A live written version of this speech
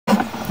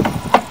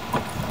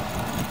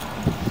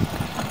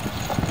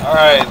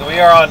Alright, we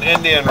are on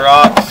Indian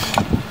Rocks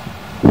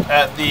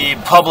at the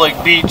public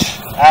beach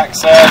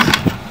access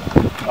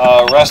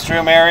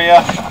restroom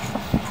area.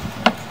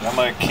 Got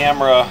my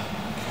camera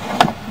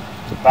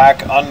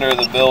back under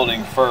the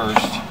building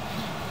first.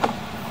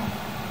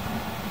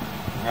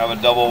 We have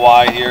a double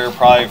Y here,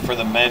 probably for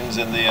the men's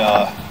and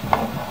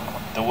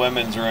the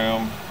women's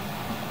room.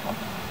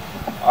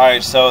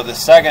 Alright, so the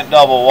second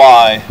double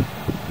Y,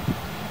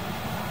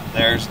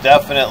 there's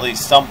definitely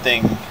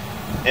something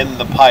in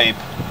the pipe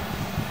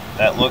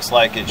that looks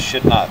like it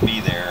should not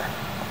be there.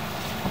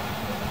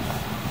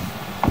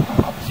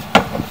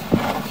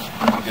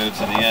 Go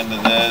to the end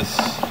of this.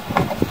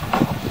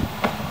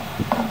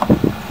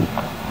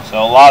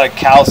 So a lot of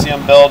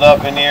calcium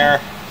buildup in here.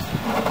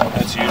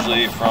 That's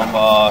usually from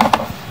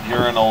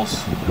urinals.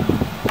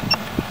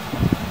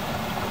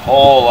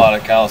 Whole lot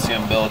of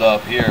calcium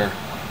buildup here.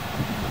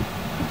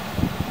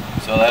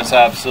 So that's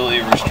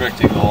absolutely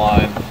restricting the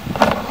line.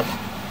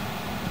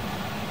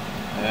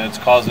 And it's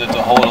causing it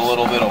to hold a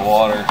little bit of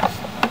water.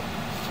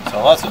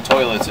 So lots of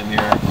toilets in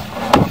here.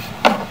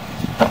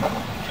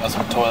 Got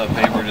some toilet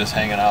paper just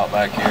hanging out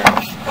back here.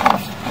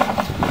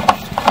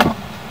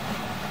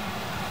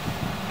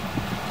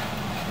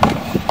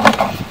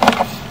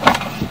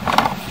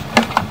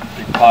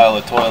 Big pile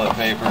of toilet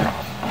paper.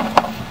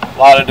 A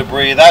lot of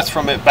debris. That's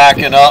from it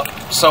backing up.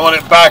 So when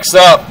it backs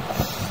up,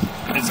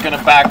 it's going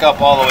to back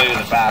up all the way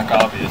to the back,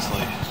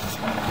 obviously.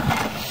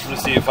 I'm going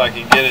to see if I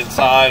can get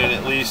inside and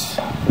at least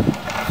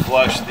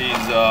flush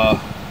these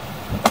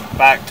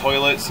back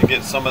toilets to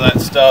get some of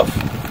that stuff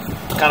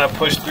kind of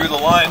pushed through the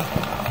line.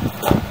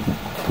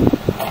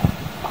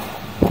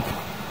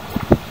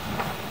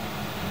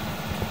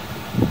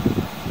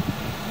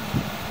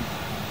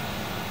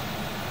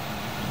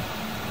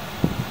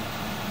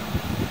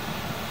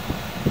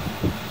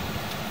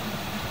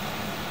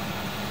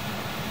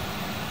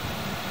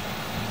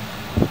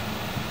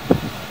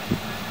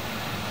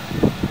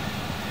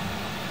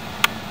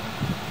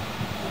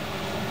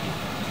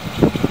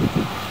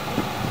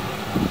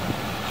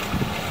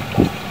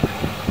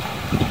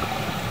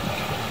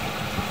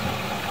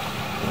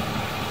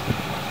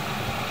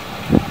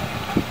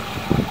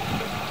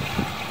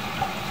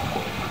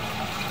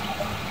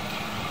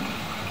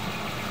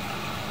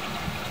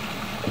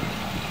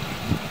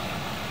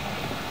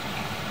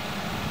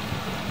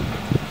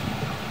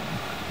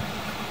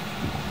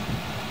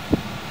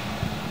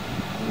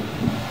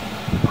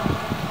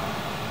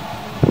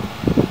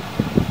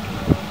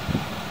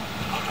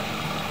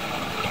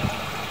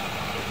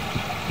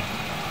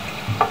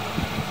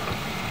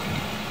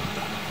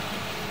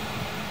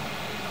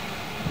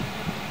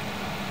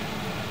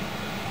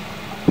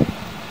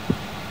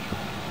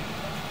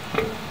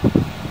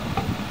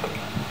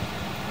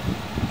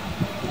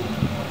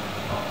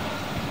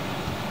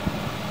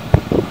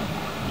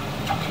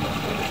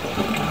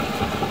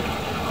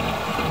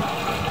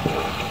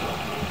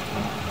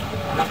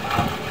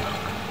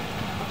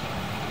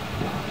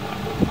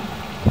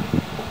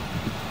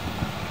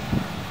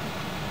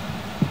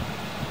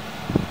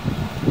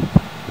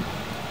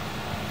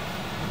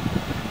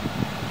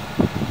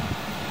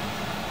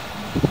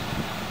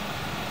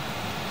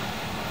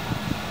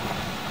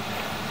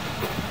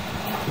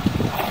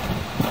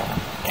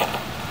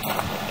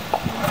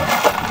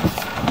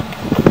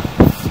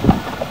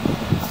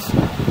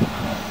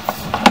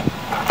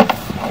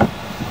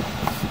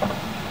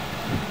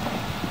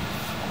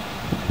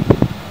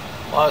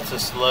 Lots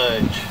of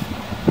sludge.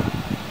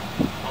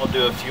 I'll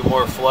do a few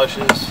more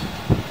flushes.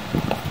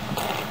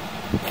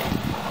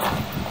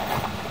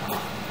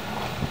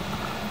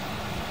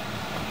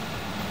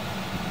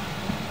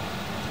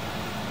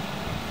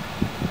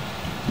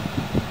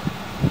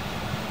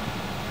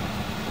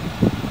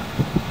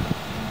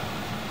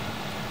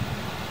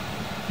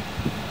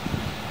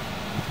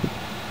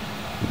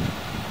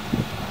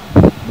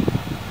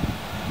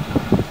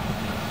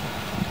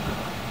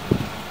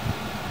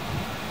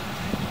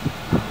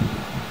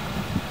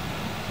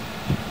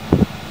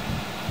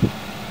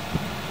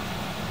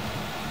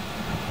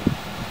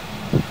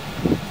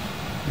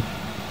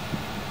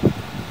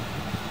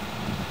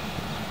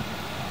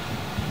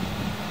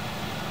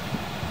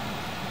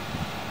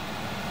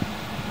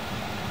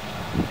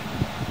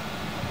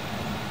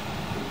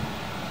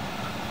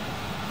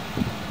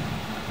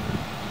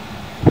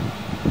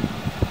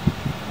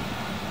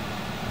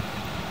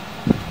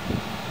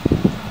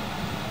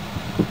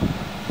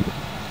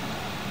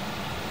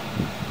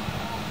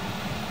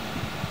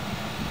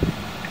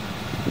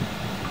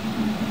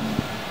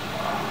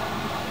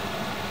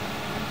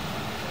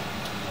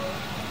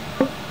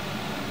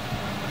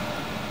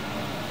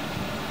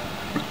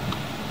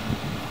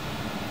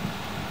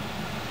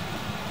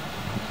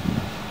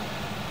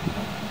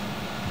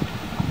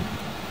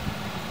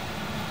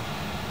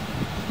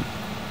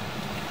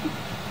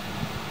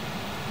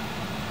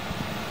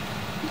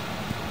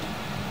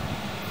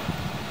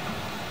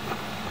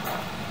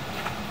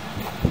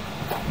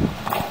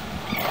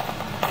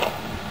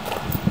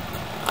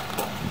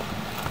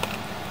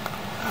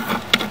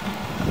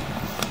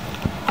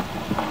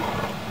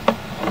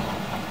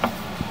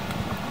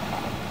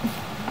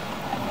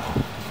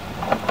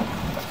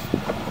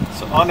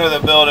 under the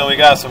building we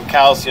got some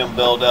calcium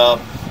buildup,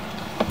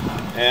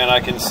 and I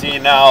can see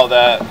now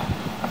that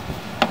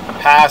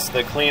past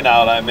the clean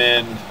out I'm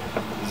in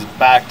is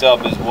backed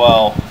up as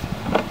well.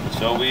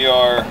 So we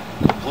are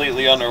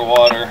completely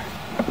underwater.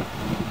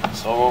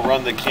 So we'll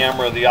run the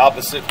camera the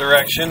opposite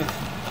direction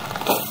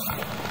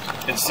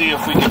and see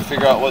if we can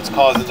figure out what's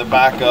causing the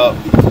backup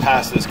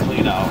past this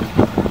clean out.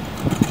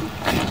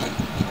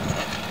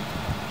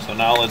 So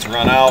now let's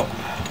run out.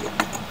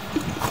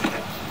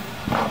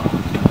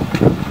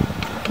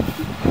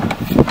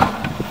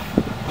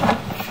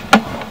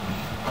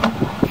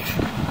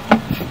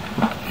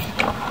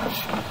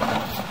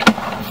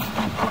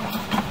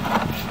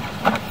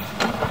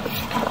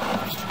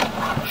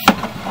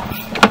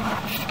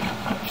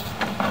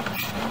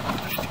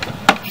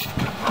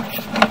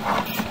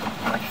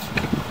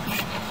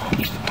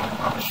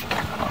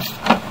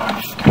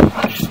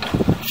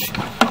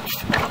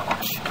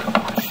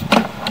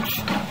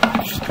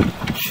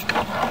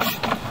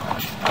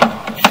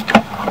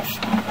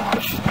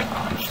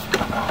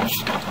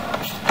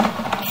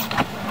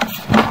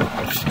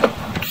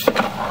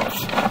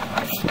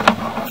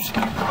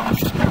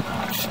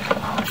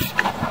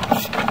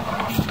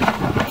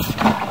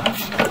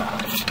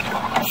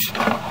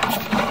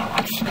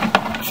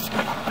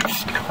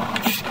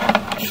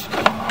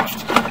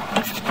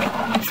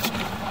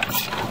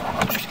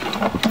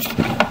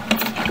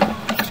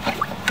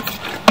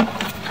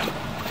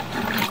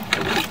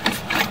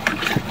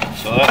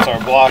 So that's our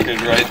blockage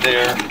right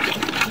there,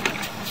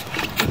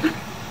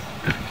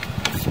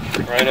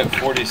 right at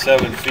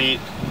 47 feet.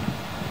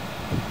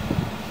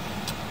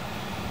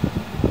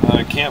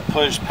 I can't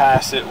push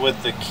past it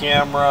with the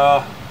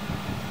camera,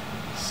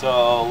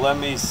 so let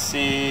me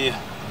see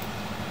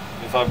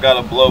if I've got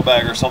a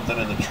blowbag or something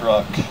in the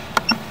truck.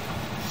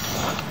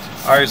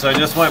 Alright, so I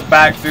just went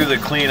back through the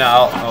clean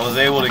out. I was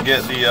able to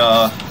get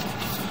the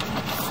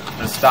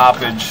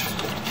stoppage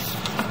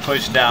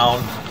pushed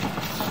down.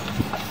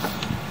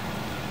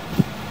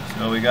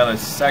 So we got a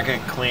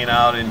second clean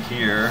out in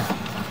here,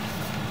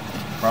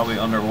 probably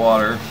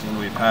underwater when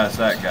we pass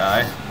that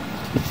guy.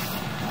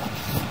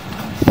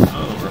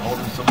 Oh, we're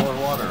holding some more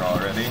water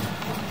already.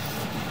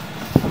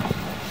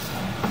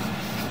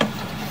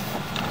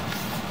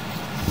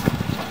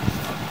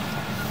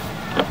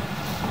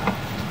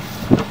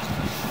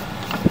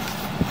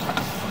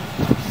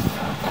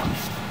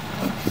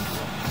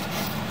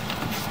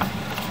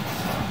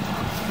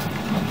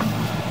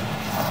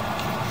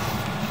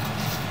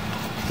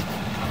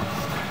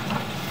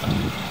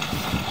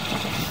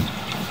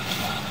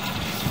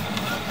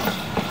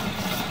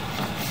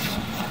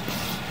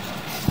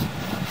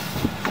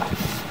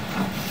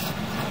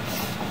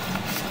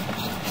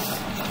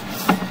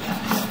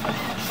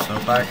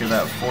 Back at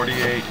that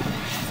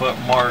 48-foot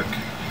mark.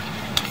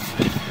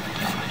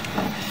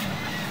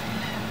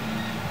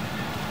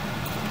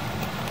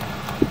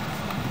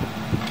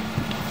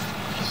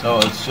 So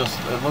it's just,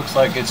 it looks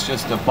like it's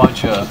just a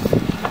bunch of,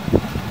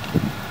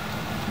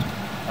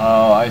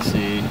 oh, I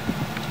see.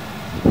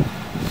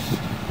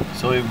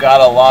 So we've got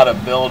a lot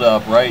of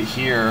buildup right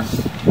here.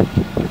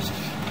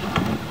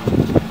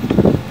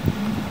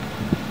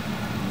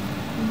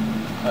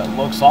 It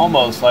looks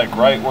almost like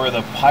right where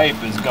the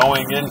pipe is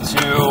going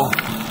into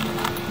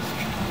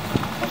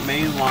a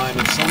main line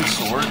of some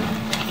sort.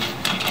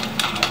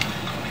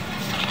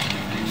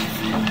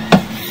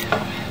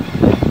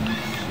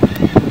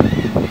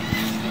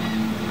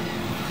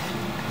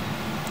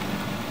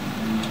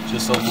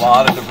 Just a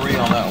lot of debris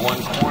on that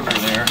one corner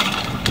there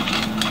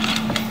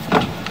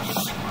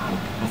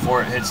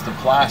before it hits the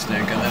plastic,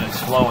 and then it's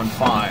flowing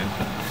fine.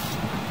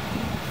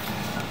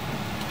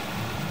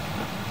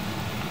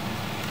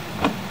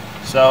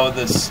 So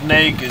the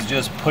snake is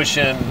just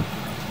pushing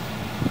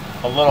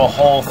a little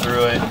hole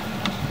through it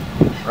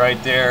right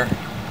there,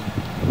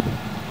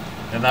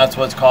 and that's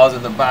what's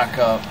causing the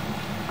backup.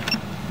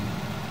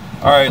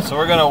 Alright, so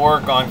we're going to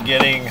work on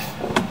getting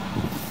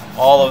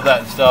all of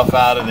that stuff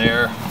out of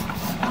there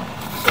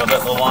so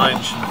that the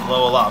line should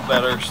flow a lot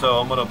better. So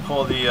I'm going to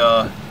pull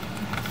the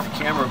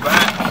camera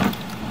back,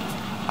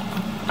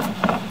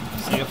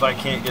 see if I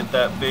can't get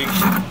that big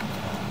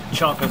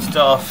chunk of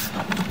stuff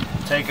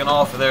taken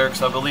off of there,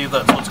 because I believe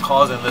that's what's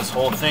causing this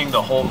whole thing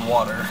to hold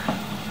water.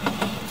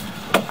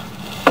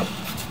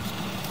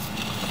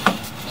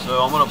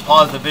 So I'm going to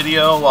pause the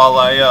video while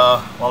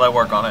I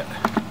work on it.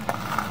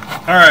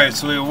 Alright,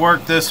 so we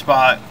worked this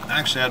spot.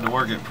 Actually, I had to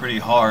work it pretty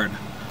hard,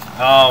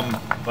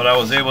 but I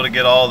was able to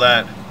get all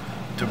that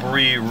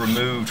debris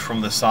removed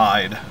from the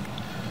side.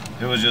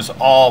 It was just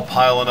all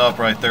piling up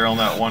right there on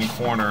that one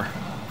corner.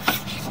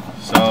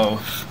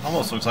 So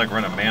almost looks like we're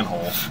in a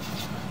manhole.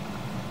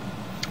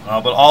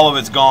 But all of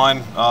it's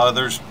gone.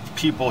 There's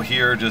people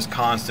here just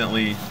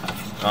constantly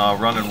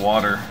running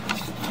water.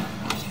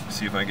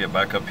 See if I can get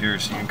back up here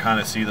so you can kind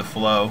of see the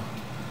flow.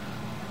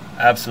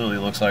 Absolutely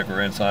looks like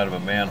we're inside of a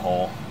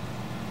manhole.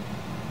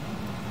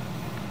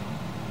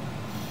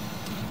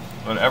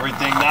 But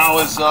everything now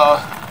is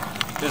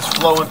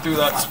flowing through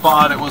that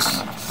spot. It was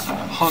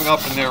hung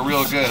up in there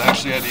real good.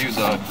 Actually, I had to use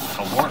a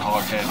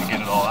warthog head to get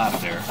it all out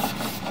of there.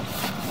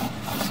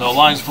 So the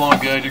line's flowing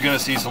good. You're going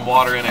to see some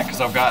water in it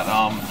because I've got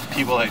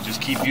people that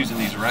just keep using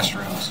these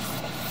restrooms.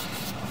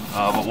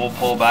 But we'll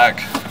pull back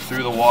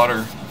through the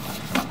water.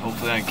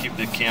 Hopefully I can keep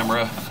the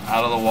camera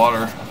out of the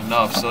water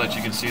enough so that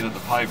you can see that the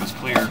pipe is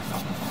clear.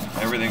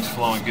 Everything's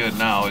flowing good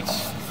now. It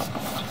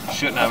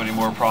shouldn't have any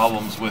more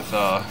problems with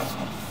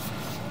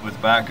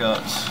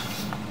backups.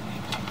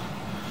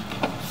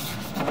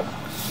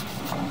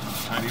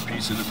 Tiny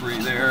piece of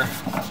debris there.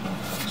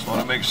 Just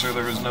want to make sure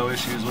there was no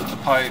issues with the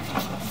pipe.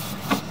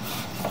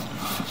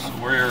 So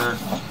we're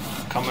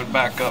coming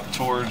back up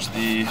towards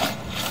the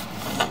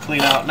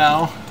clean out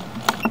now.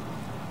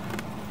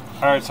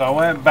 Alright, so I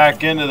went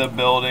back into the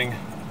building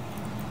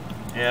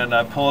and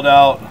I pulled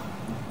out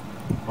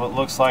what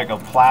looks like a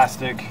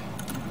plastic,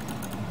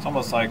 it's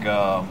almost like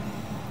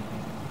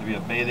maybe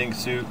a bathing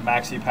suit,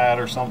 maxi pad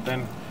or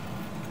something,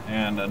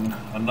 and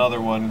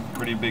another one,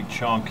 pretty big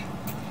chunk.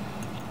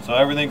 So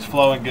everything's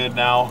flowing good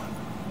now.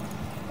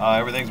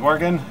 Everything's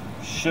working.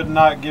 Should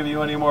not give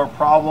you any more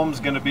problems.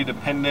 Going to be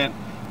dependent,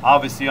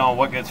 obviously, on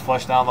what gets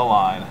flushed down the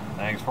line.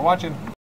 Thanks for watching.